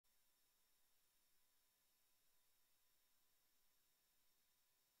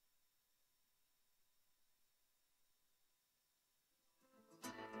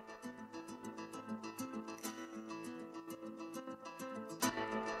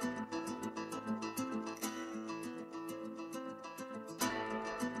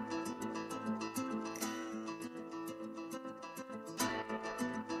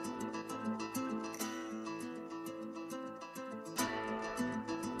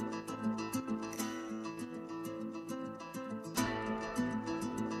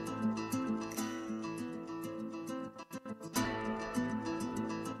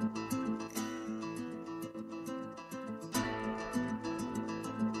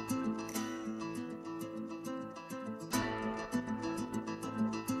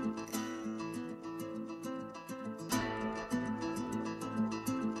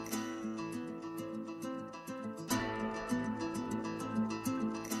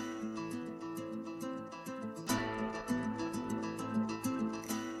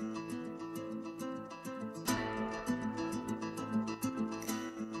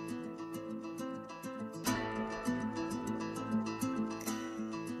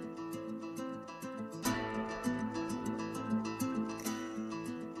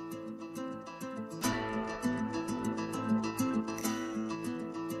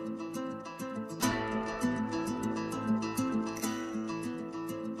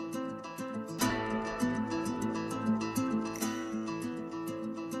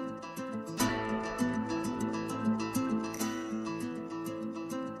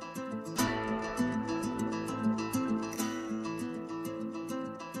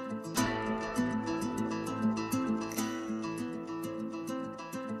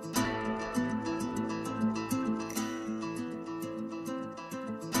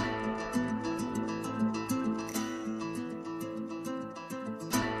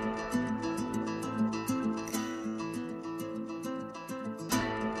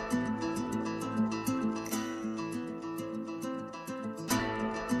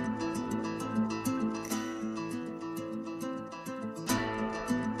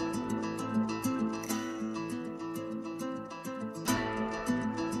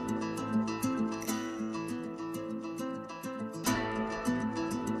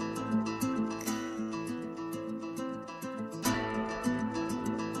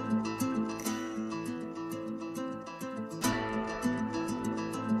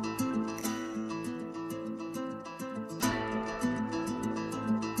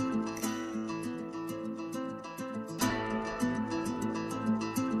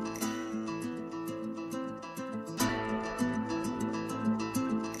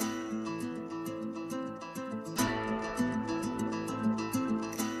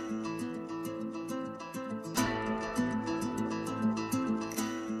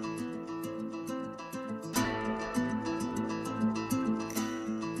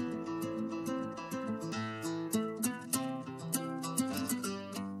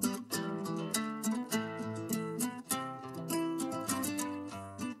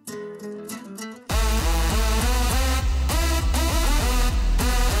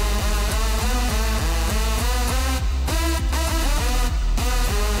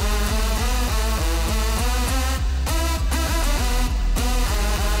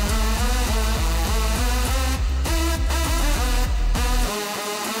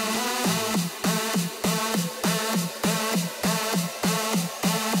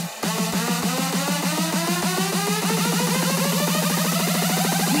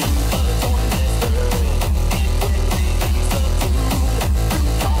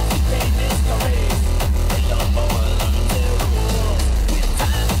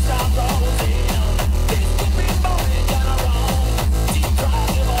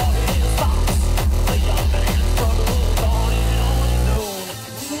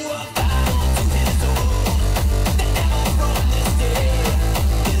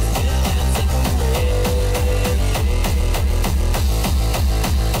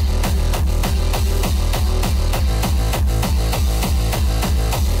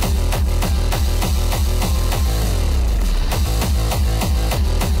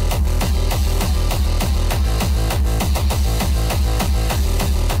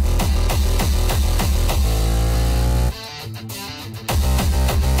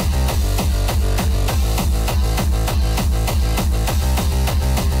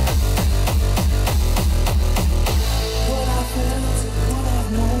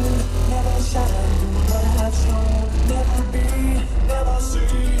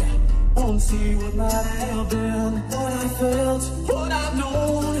see what might have been. What I felt, what I've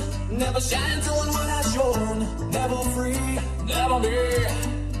known. Never shine on what I've shown. Never free, never me.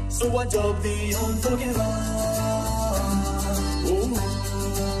 So I dub the unforgiven. Ooh.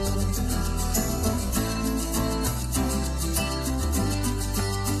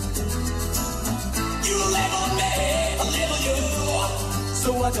 You label me, I label you. So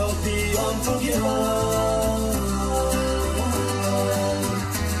I dub the unforgiven.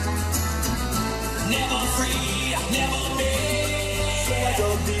 Never free, never me. So I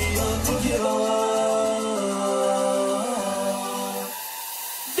dub the unforgiven.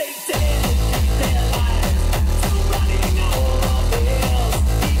 They dedicate their lives to running all of this.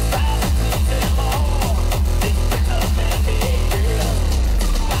 These fast need them all. This bitter man behavior.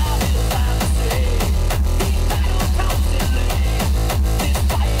 I will have to say, these battles constantly. This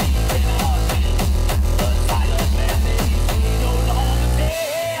fighting cannot win. The silent man may be no longer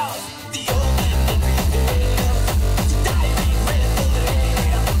there. The old man will prevail. To die regretfully.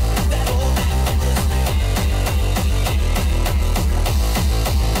 That old man will stay.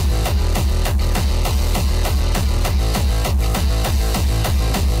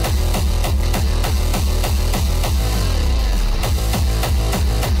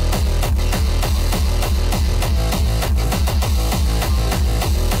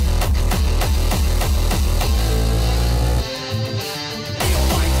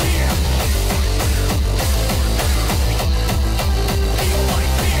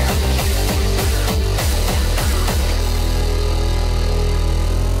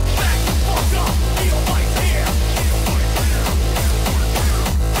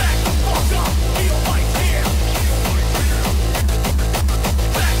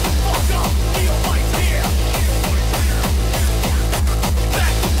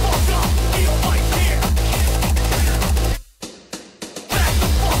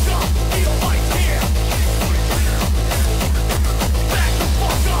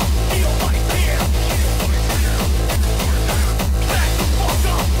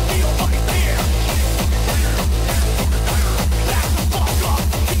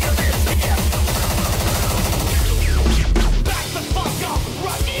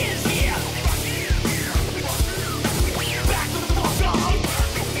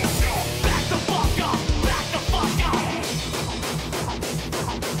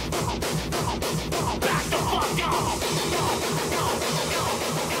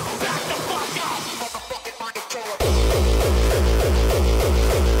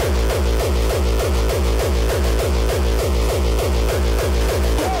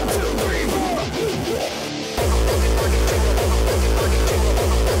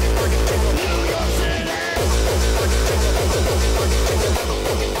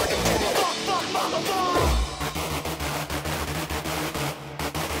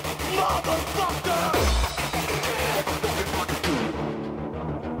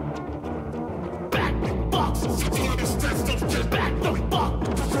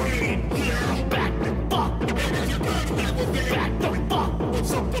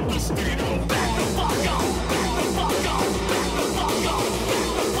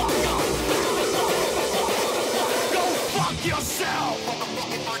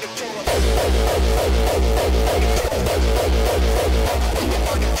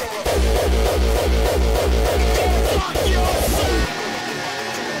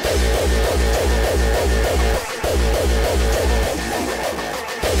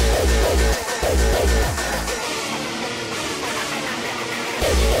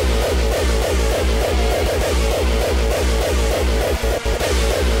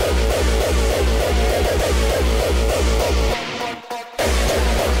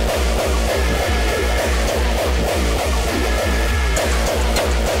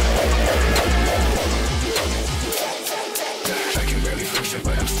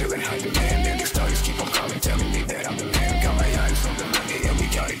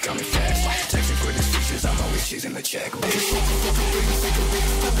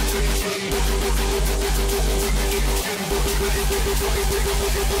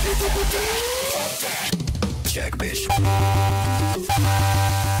 Check, bitch.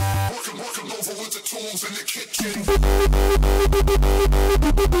 Working over with the tools in the kitchen.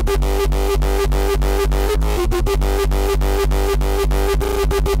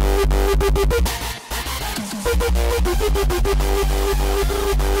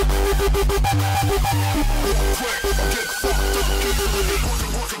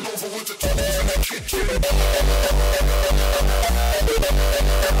 Working over with the tools in the kitchen.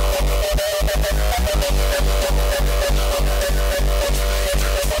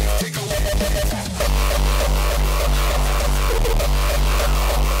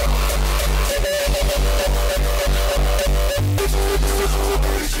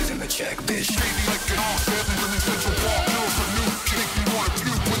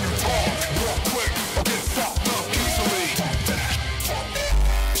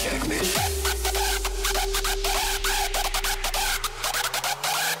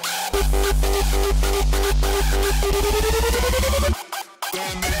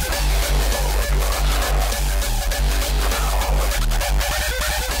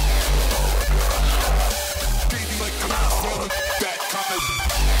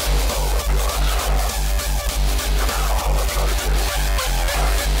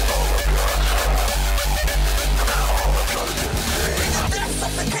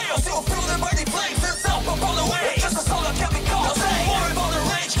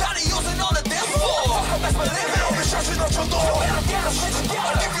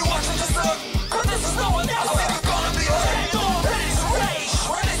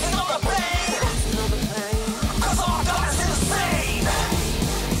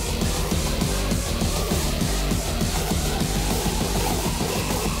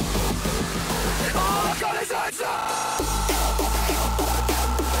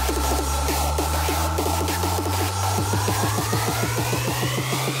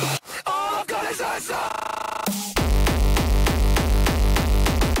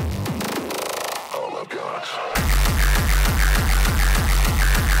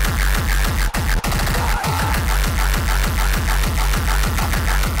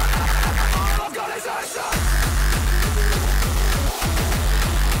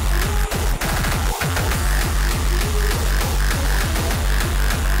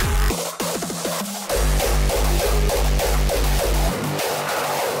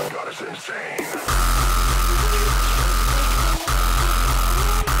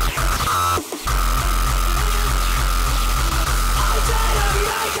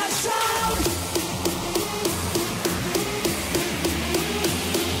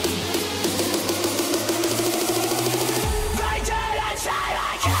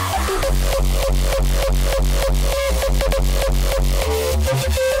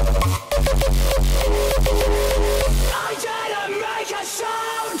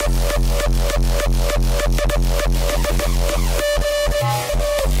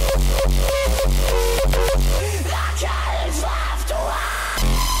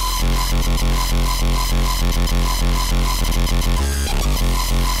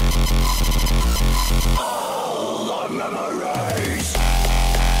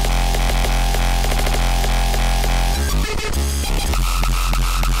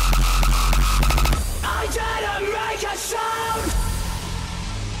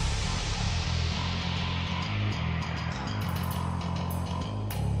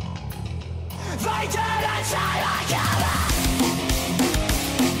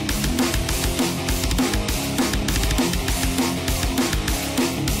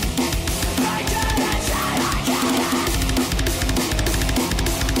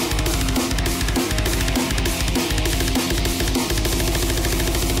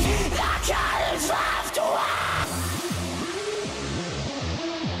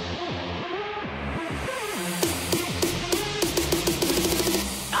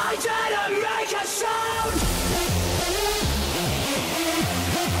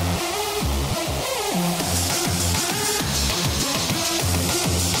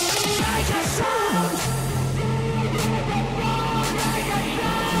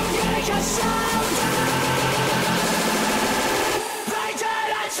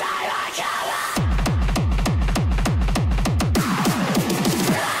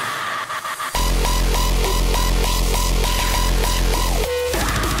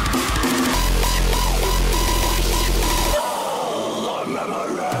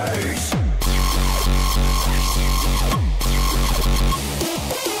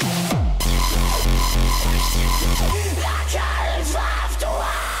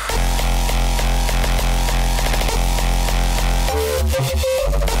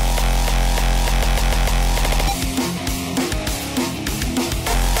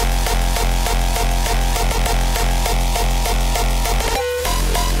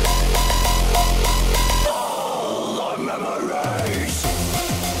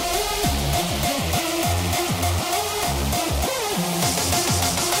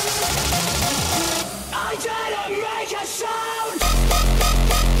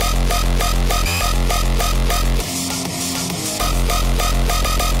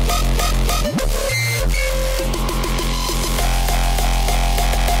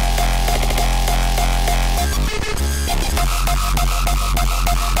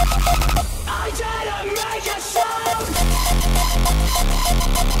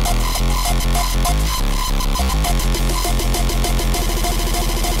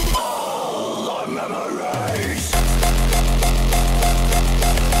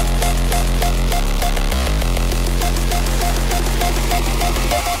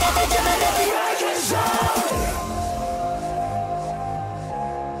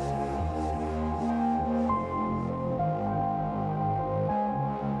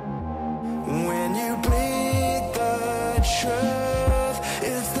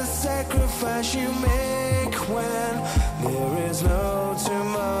 sacrifice you make when there is no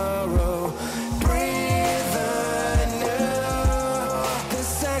tomorrow. Breathe anew. The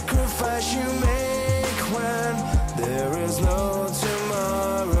sacrifice you make when there is no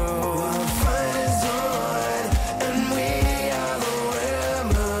tomorrow. The fight is on, and we are the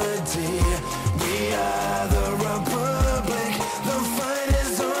remedy. We are the Republic. The fight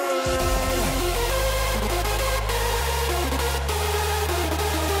is on.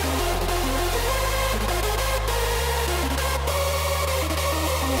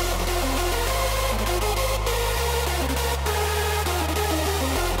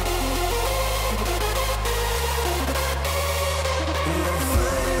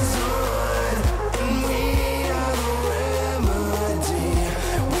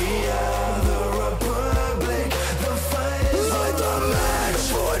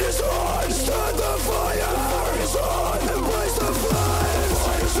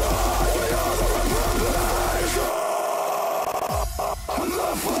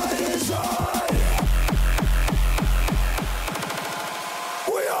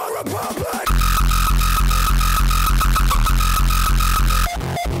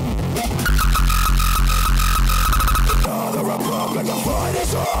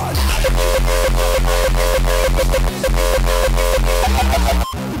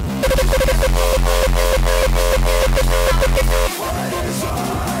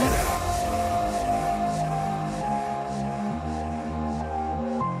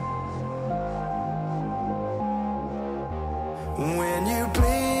 When you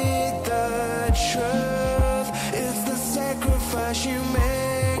bleed the truth, it's the sacrifice you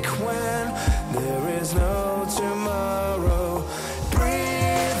make when there is no tomorrow.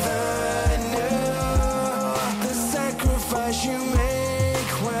 Breathe anew. The sacrifice you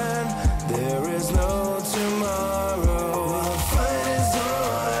make when there is no tomorrow. The fight is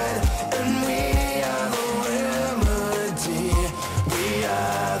on, and we are the remedy. We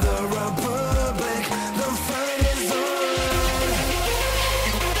are the Republic. The fight is on.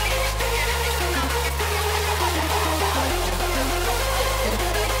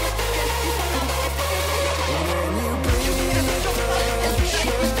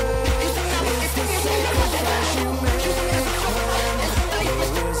 It's the sacrifice you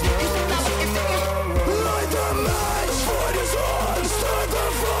make when there is no tomorrow.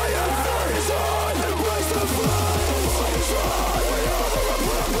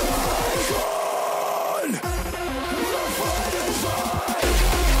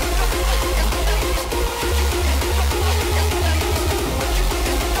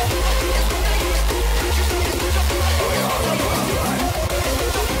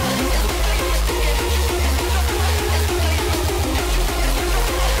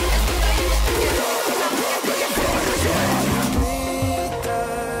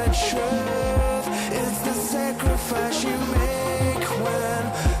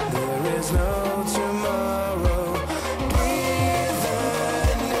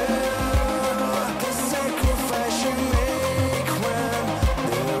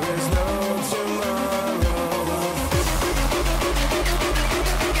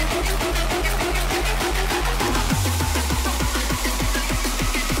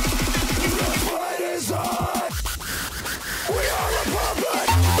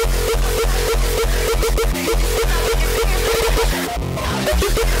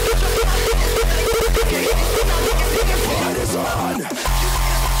 Party's on.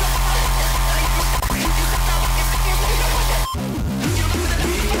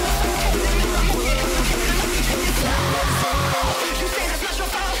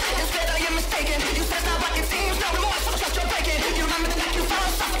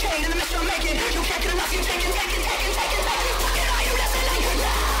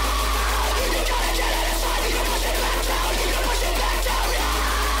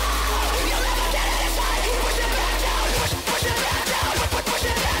 Push it back down.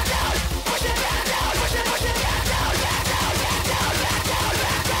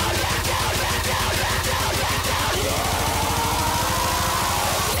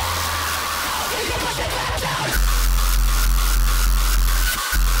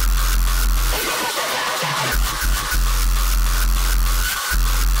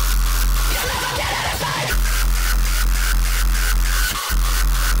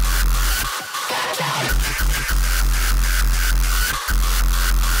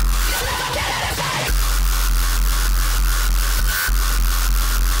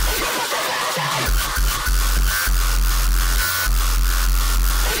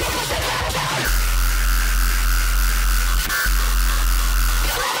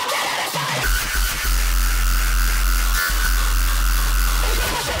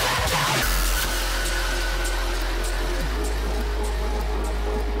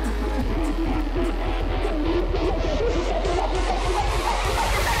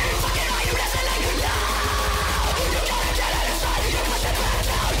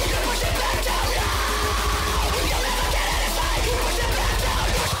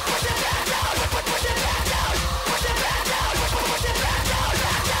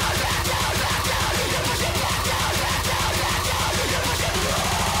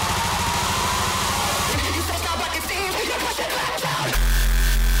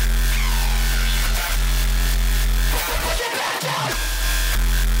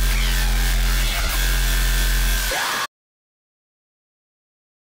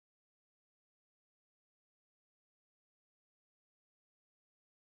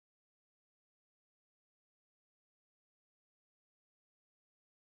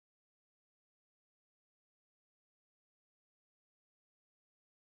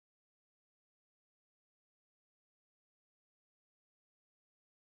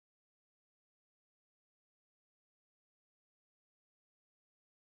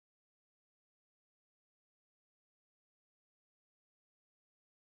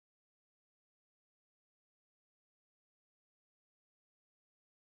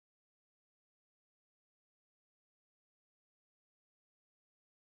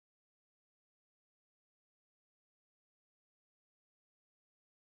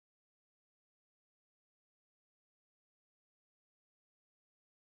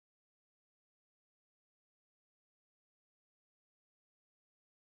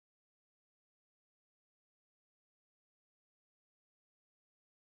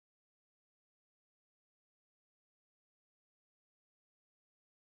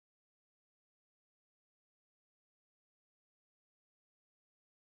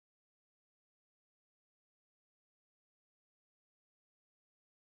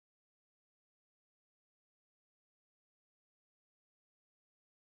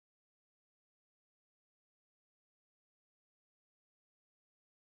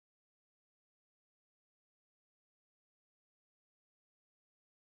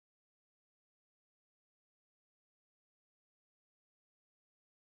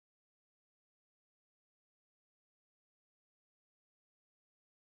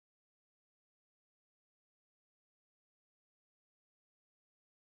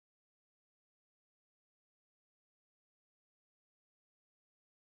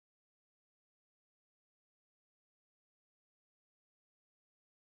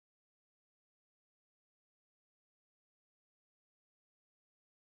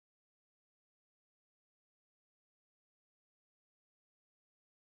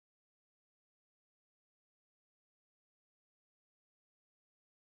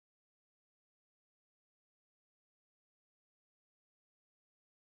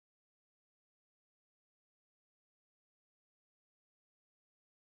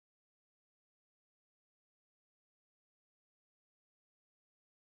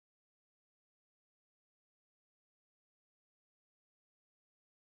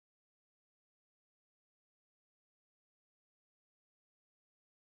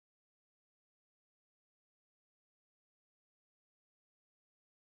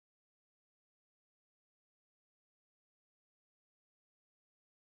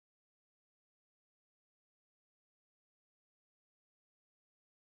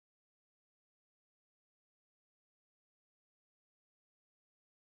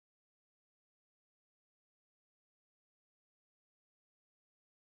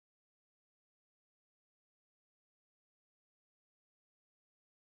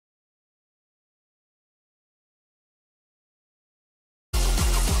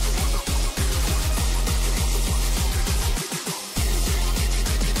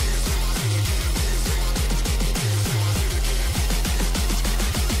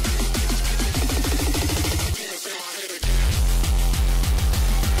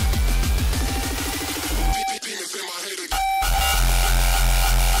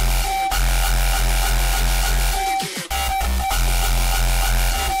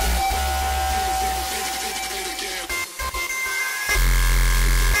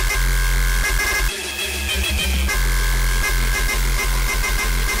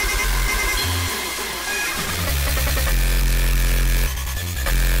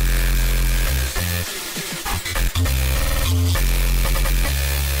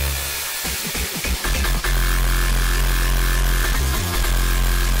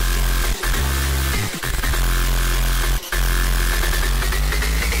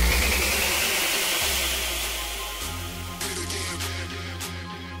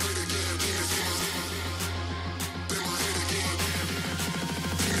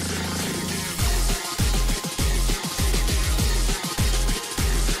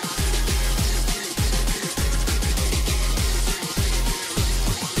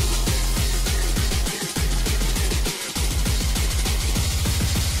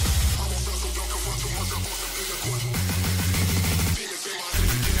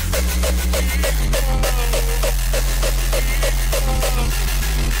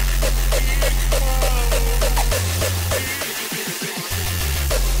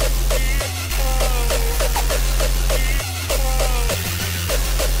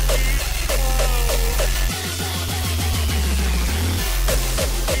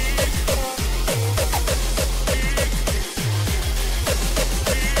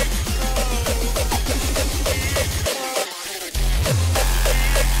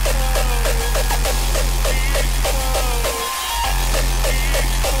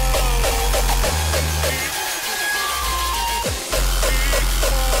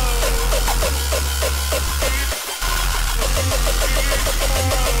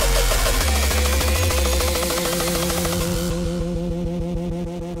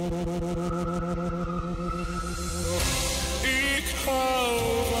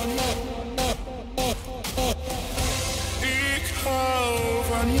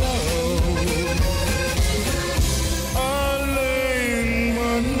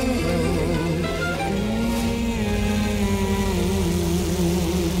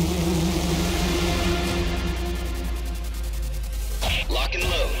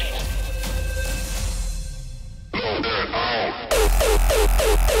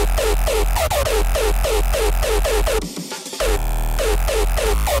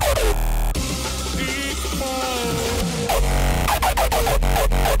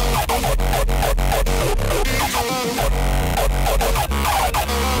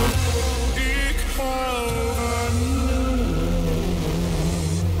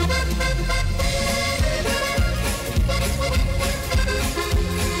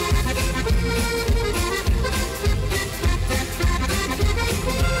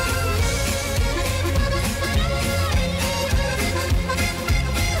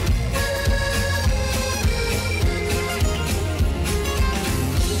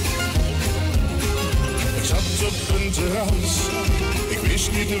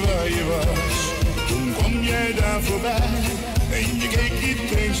 weten waar je was. Toen kwam jij daar voorbij en je keek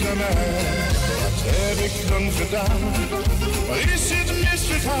niet eens naar mij. Wat heb ik dan gedaan? Waar is het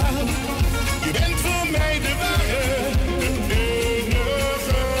misgegaan? Je bent voor mij de ware, de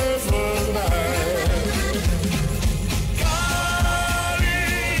enige voor mij.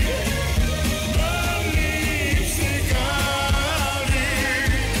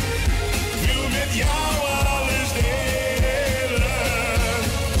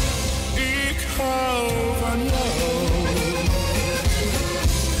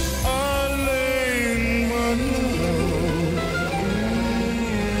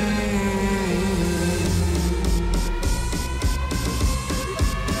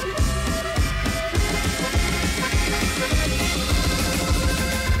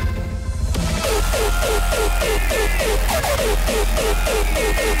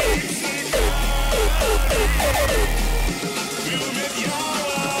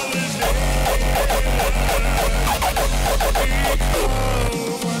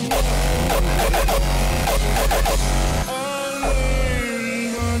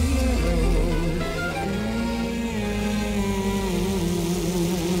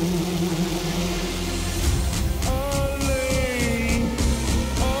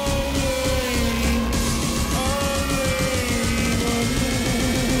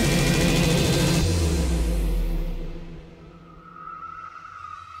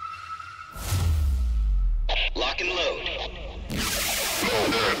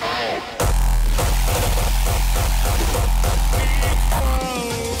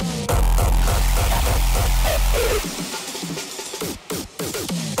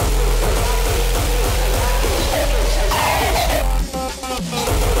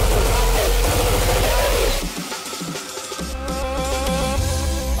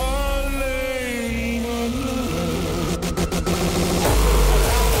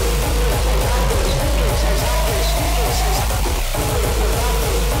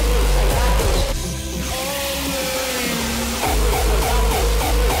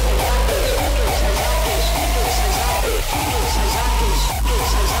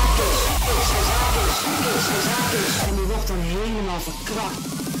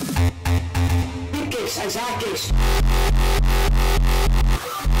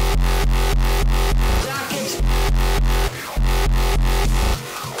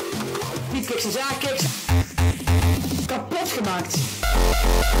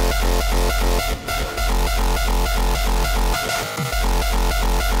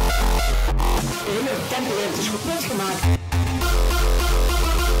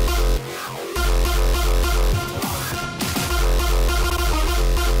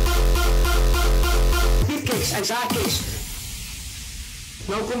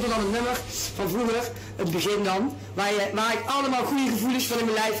 Nou komt er dan een nummer van vroeger, het begin dan, waar ik allemaal goede gevoelens van in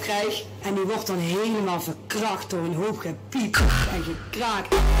mijn lijf krijg. En die wordt dan helemaal verkracht door een hoop gepiep en gekraak.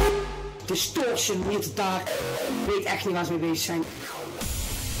 Distortion hier tot daar. Ik weet echt niet waar ze mee bezig zijn.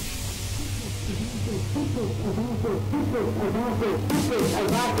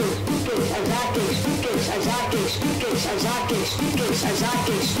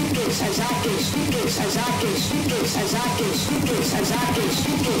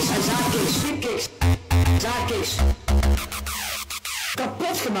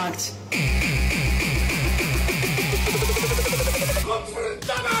 Kapot gemaakt.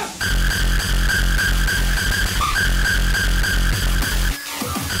 Godverdamme!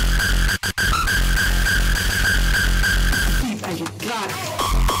 Piep en gekraak.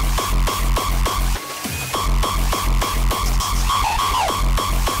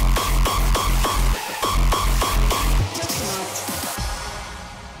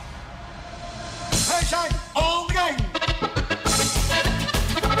 Wij zijn online!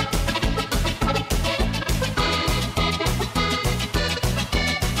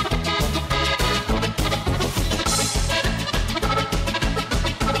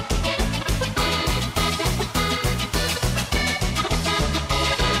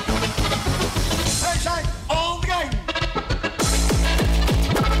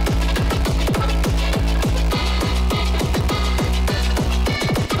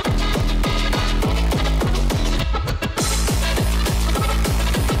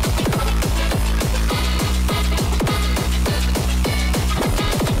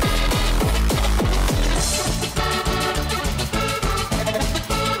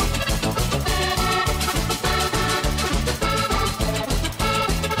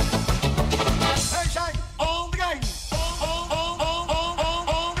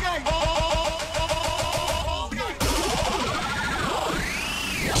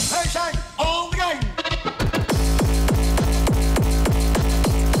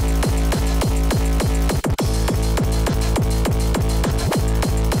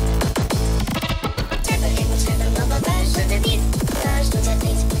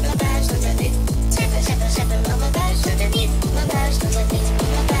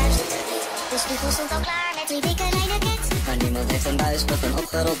 spiegel stond al klaar met 3 dikke lijnen kit. Maar niemand heeft een buis of een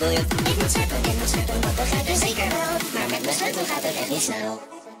opgerold biljet. Ik moet scheppen, dat begrijp je zeker wel. Maar met mijn sleutel gaat het echt niet snel.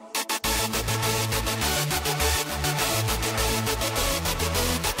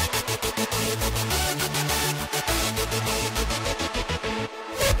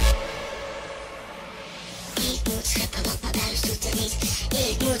 Ik moet scheppen, want mijn buis doet er niet.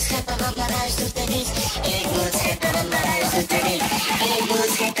 Ik moet scheppen, want mijn buis doet er niet. Ik moet scheppen, want mijn buis doet er niet. Ik moet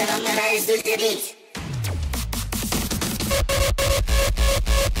scheppen, want mijn buis doet er niet.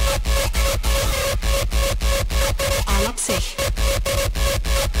 Al op zich.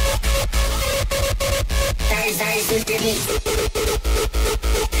 Buis doet er niet.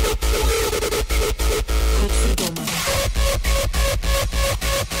 Godverdomme.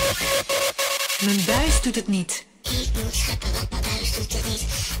 Mijn buis doet het niet. Ik moet scheppen, want mijn buis doet er niet.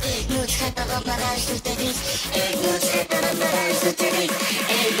 Ik moet scheppen, want mijn buis doet er niet. Ik moet scheppen, want mijn buis doet er niet.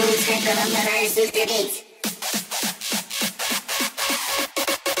 Ik moet scheppen, want mijn buis doet er niet.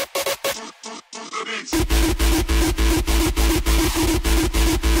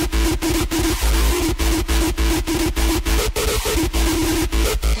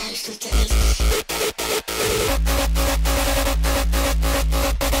 Buis doet er niet.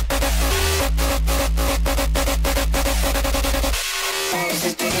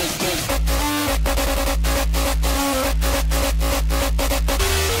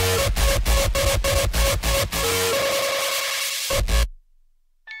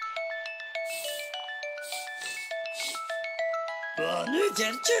 Nu,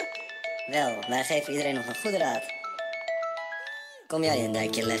 Gertje? Wel, wij geven iedereen nog een goede raad. Kom jij een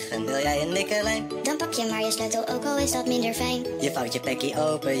dijkje leggen, wil jij een dikke lijn? Dan pak je maar je sleutel, ook al is dat minder fijn. Je vouwt je pekkie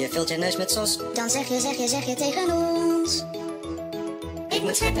open, je vult je neus met sos. Dan zeg je tegen ons. Ik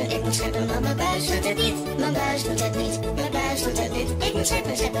moet scheppen, maar mijn buis doet het niet. Mijn buis doet het niet, mijn buis doet het niet. Ik moet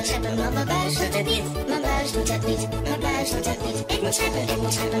scheppen, maar mijn buis doet het niet. Mijn buis doet het niet, mijn buis doet het niet. Ik moet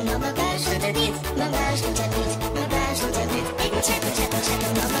scheppen, maar mijn buis doet het niet. Mijn buis doet het niet, mijn buis doet het niet. Ik moet scheppen,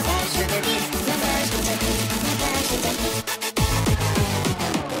 maar mijn buis doet het niet. Mijn buis doet het niet, mijn buis doet het niet.